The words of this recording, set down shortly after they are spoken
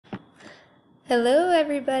Hello,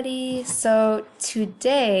 everybody. So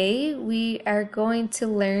today we are going to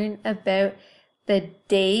learn about the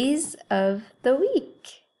days of the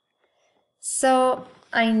week. So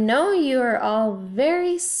I know you are all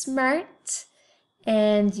very smart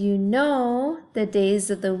and you know the days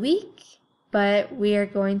of the week, but we are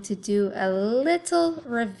going to do a little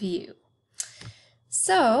review.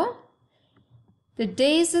 So the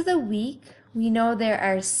days of the week, we know there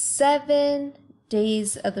are 7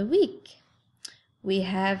 days of the week. We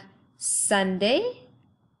have Sunday,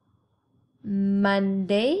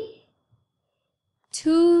 Monday,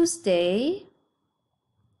 Tuesday,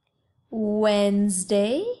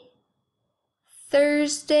 Wednesday,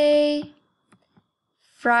 Thursday,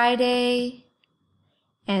 Friday,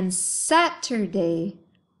 and Saturday.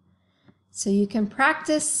 So you can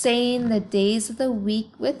practice saying the days of the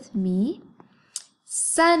week with me.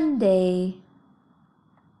 Sunday,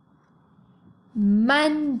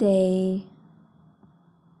 Monday,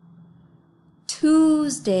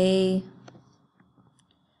 Tuesday,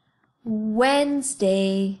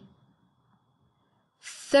 Wednesday,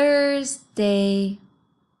 Thursday,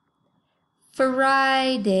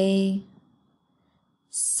 Friday,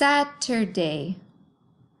 Saturday.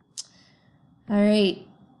 All right,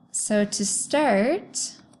 so to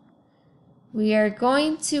start, we are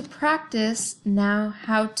going to practice now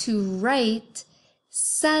how to write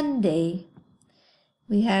Sunday.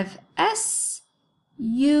 We have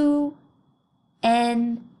S-U-N-D-A-Y,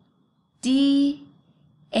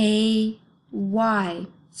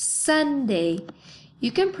 Sunday.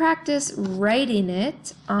 You can practice writing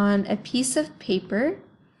it on a piece of paper.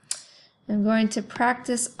 I'm going to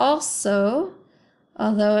practice also,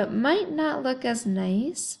 although it might not look as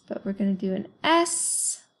nice, but we're going to do an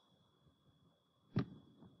S,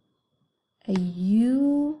 a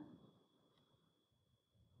U,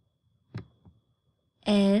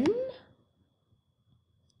 N.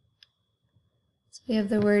 So we have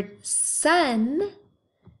the word sun,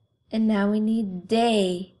 and now we need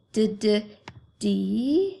day.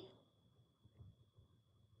 D,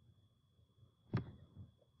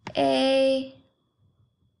 A,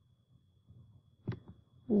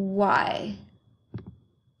 Y.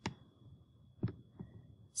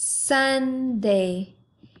 Sunday.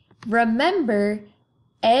 Remember,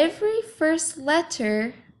 every first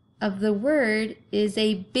letter of the word is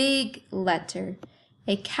a big letter,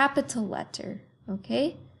 a capital letter,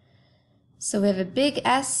 okay? So we have a big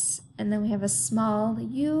S, and then we have a small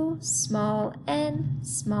U, small N,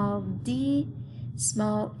 small D,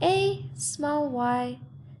 small A, small Y,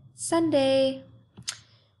 Sunday.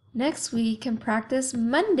 Next we can practice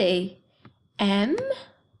Monday. M,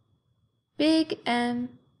 big M,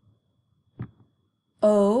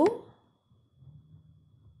 O,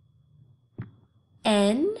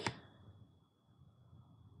 N,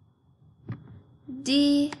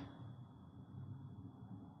 D,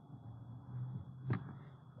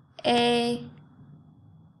 A,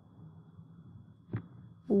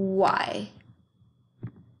 Y.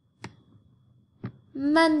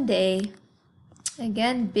 Monday.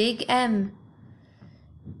 Again, big M.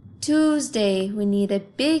 Tuesday, we need a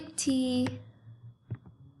big T.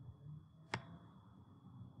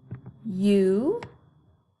 U,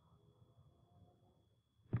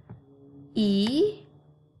 E,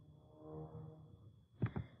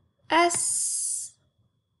 S,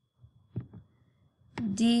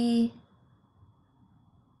 D,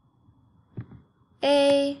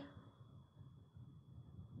 A,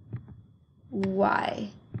 Y.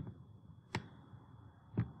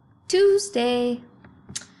 Tuesday.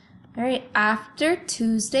 All right, after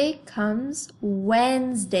Tuesday comes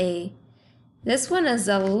Wednesday. This one is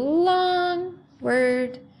a long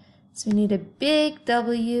word, so we need a big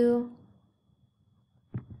W,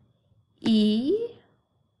 E,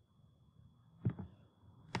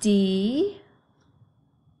 D,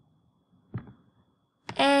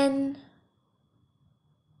 N,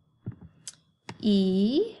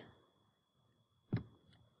 E,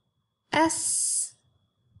 S,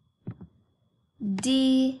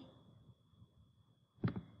 D,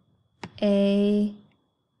 A,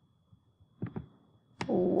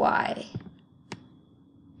 Y.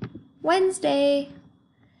 Wednesday.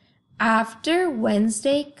 After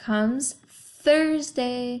Wednesday comes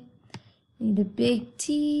Thursday. Need a big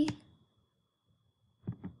T,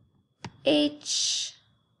 H,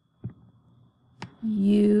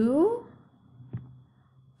 U,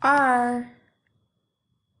 R,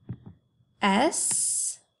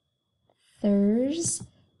 S,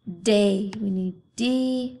 Thursday. We need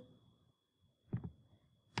D,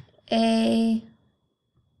 A,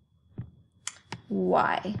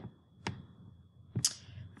 Y.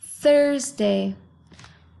 Thursday.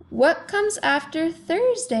 What comes after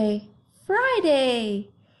Thursday? Friday.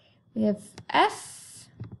 We have F,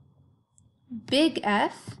 big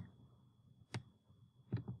F,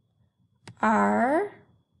 R,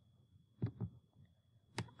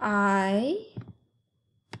 I,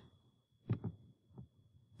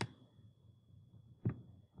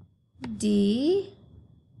 D,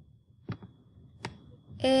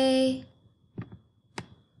 A,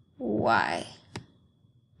 Y.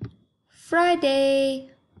 Friday.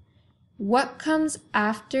 What comes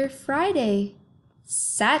after Friday?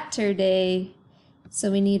 Saturday.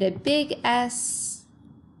 So we need a big S.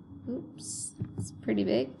 Oops, it's pretty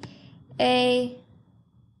big. A,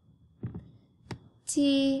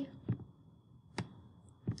 T,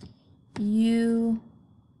 U,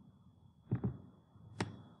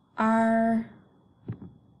 R,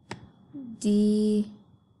 D,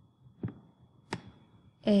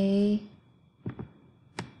 A,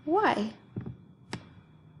 Y.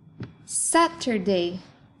 Saturday.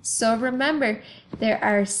 So remember, there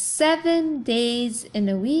are 7 days in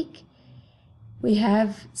a week. We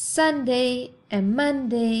have Sunday and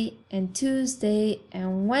Monday and Tuesday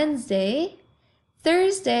and Wednesday,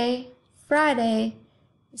 Thursday, Friday,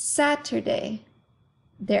 Saturday.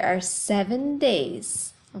 There are 7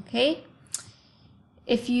 days, okay?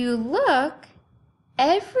 If you look,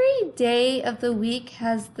 every day of the week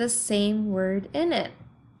has the same word in it.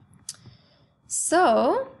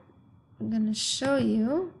 So, I'm going to show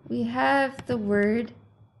you. We have the word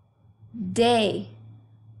day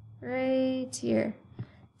right here.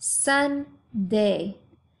 Sunday.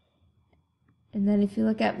 And then if you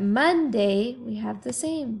look at Monday, we have the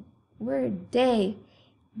same word, day.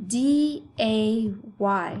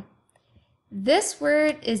 D-A-Y. This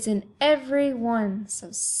word is in every one.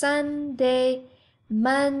 So Sunday,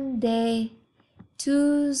 Monday,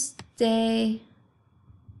 Tuesday,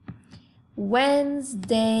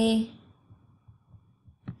 Wednesday,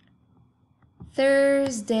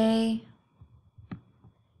 Thursday,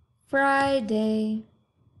 Friday,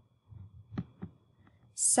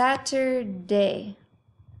 Saturday.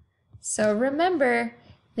 So remember,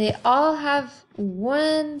 they all have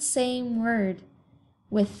one same word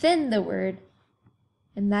within the word,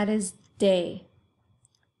 and that is day.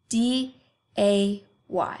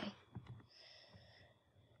 D-A-Y.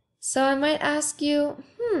 So I might ask you,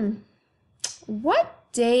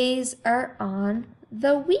 what days are on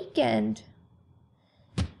the weekend?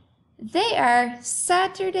 They are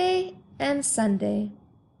Saturday and Sunday.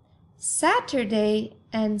 Saturday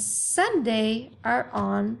and Sunday are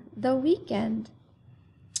on the weekend.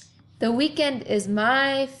 The weekend is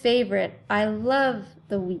my favorite. I love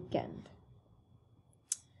the weekend.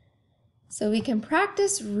 So we can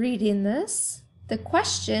practice reading this. The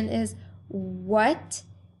question is, what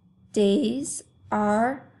days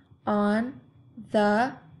are on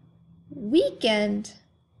the weekend?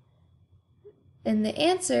 And the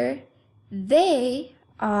answer, they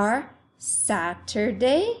are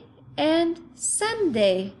Saturday and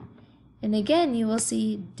Sunday. And again, you will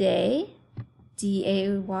see day,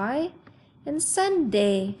 D-A-Y, and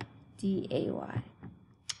Sunday, D-A-Y.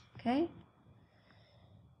 Okay?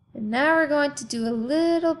 And now we're going to do a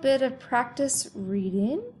little bit of practice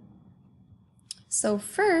reading. So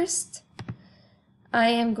first, I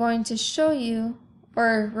am going to show you,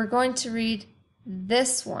 or we're going to read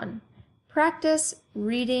this one. Practice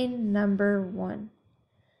reading number 1.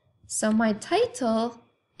 So my title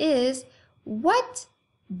is, what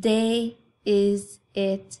day is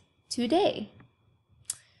it today?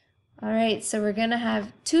 All right, so we're gonna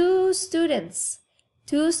have 2 students.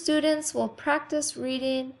 2 students will practice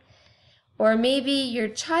reading, or maybe your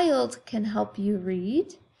child can help you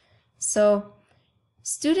read. So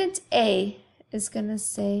student A is gonna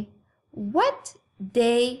say, what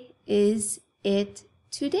day is it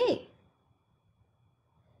today?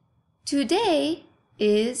 Today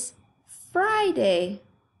is Friday.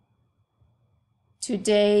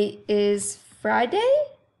 Today is Friday?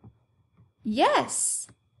 Yes.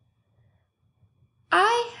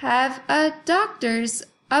 I have a doctor's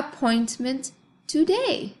appointment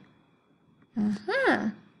today.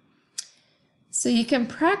 So you can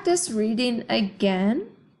practice reading again.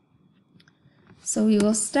 So we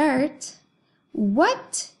will start.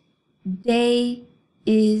 What day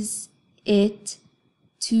is it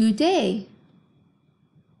today?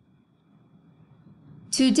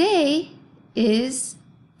 Today is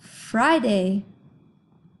Friday.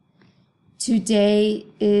 Today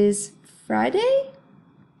is Friday?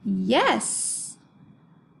 Yes.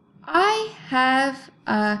 I have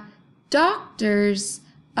a doctor's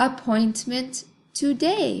appointment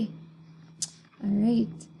today. All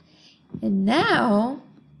right. And now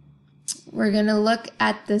we're going to look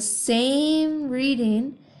at the same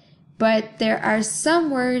reading, but there are some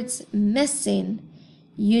words missing.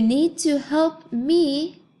 You need to help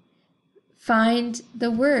me find the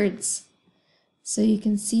words. So you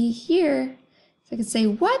can see here, so I can say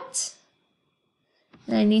what,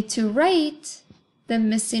 and I need to write the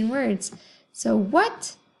missing words. So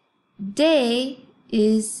what day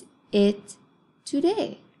is it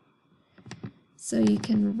today? So you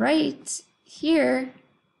can write here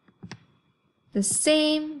the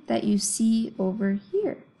same that you see over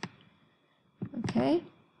here. Okay?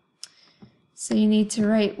 So you need to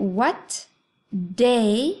write what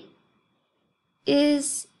day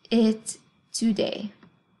is it today?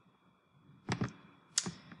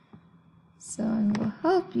 So I will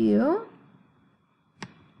help you.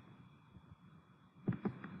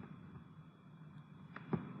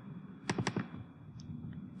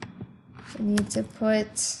 You need to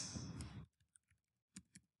put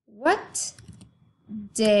what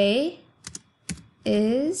day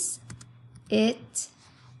is it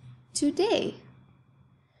today?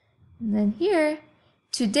 And then here,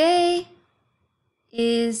 today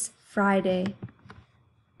is Friday.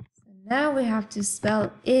 So now we have to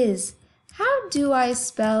spell is. How do I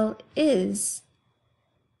spell is?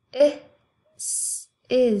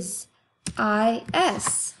 Is.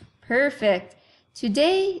 I-S. Perfect.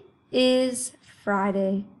 Today is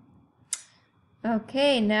Friday.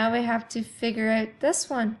 Okay, now we have to figure out this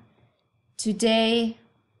one. Today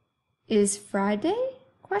is Friday?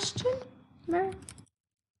 Question mark.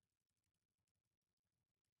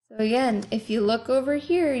 So again, if you look over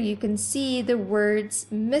here, you can see the words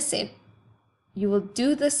missing. You will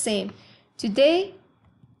do the same. Today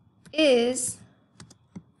is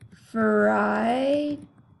Friday?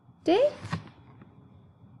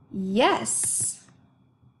 Yes.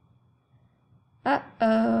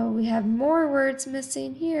 Uh-oh, we have more words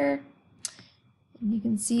missing here. And you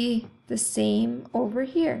can see the same over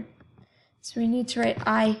here. So we need to write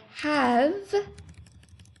I have,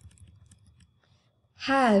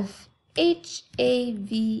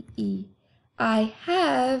 H-A-V-E. I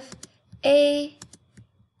have a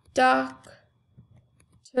doctor's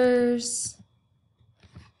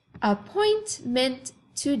appointment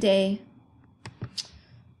today.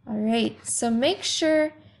 All right, so make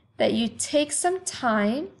sure that you take some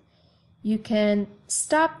time. You can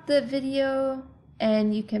stop the video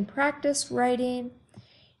and you can practice writing.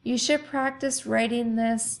 You should practice writing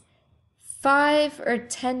this 5 or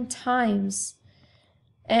 10 times.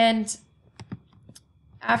 And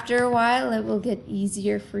after a while, it will get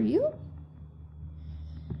easier for you.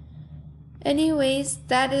 Anyways,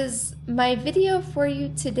 that is my video for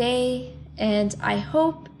you today, and I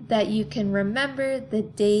hope that you can remember the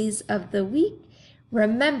days of the week.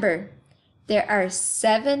 Remember, there are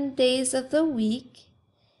 7 days of the week: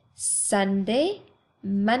 Sunday,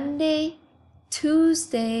 Monday,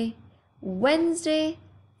 Tuesday, Wednesday,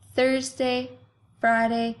 Thursday,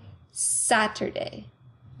 Friday, Saturday.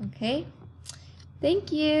 Okay?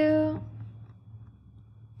 Thank you.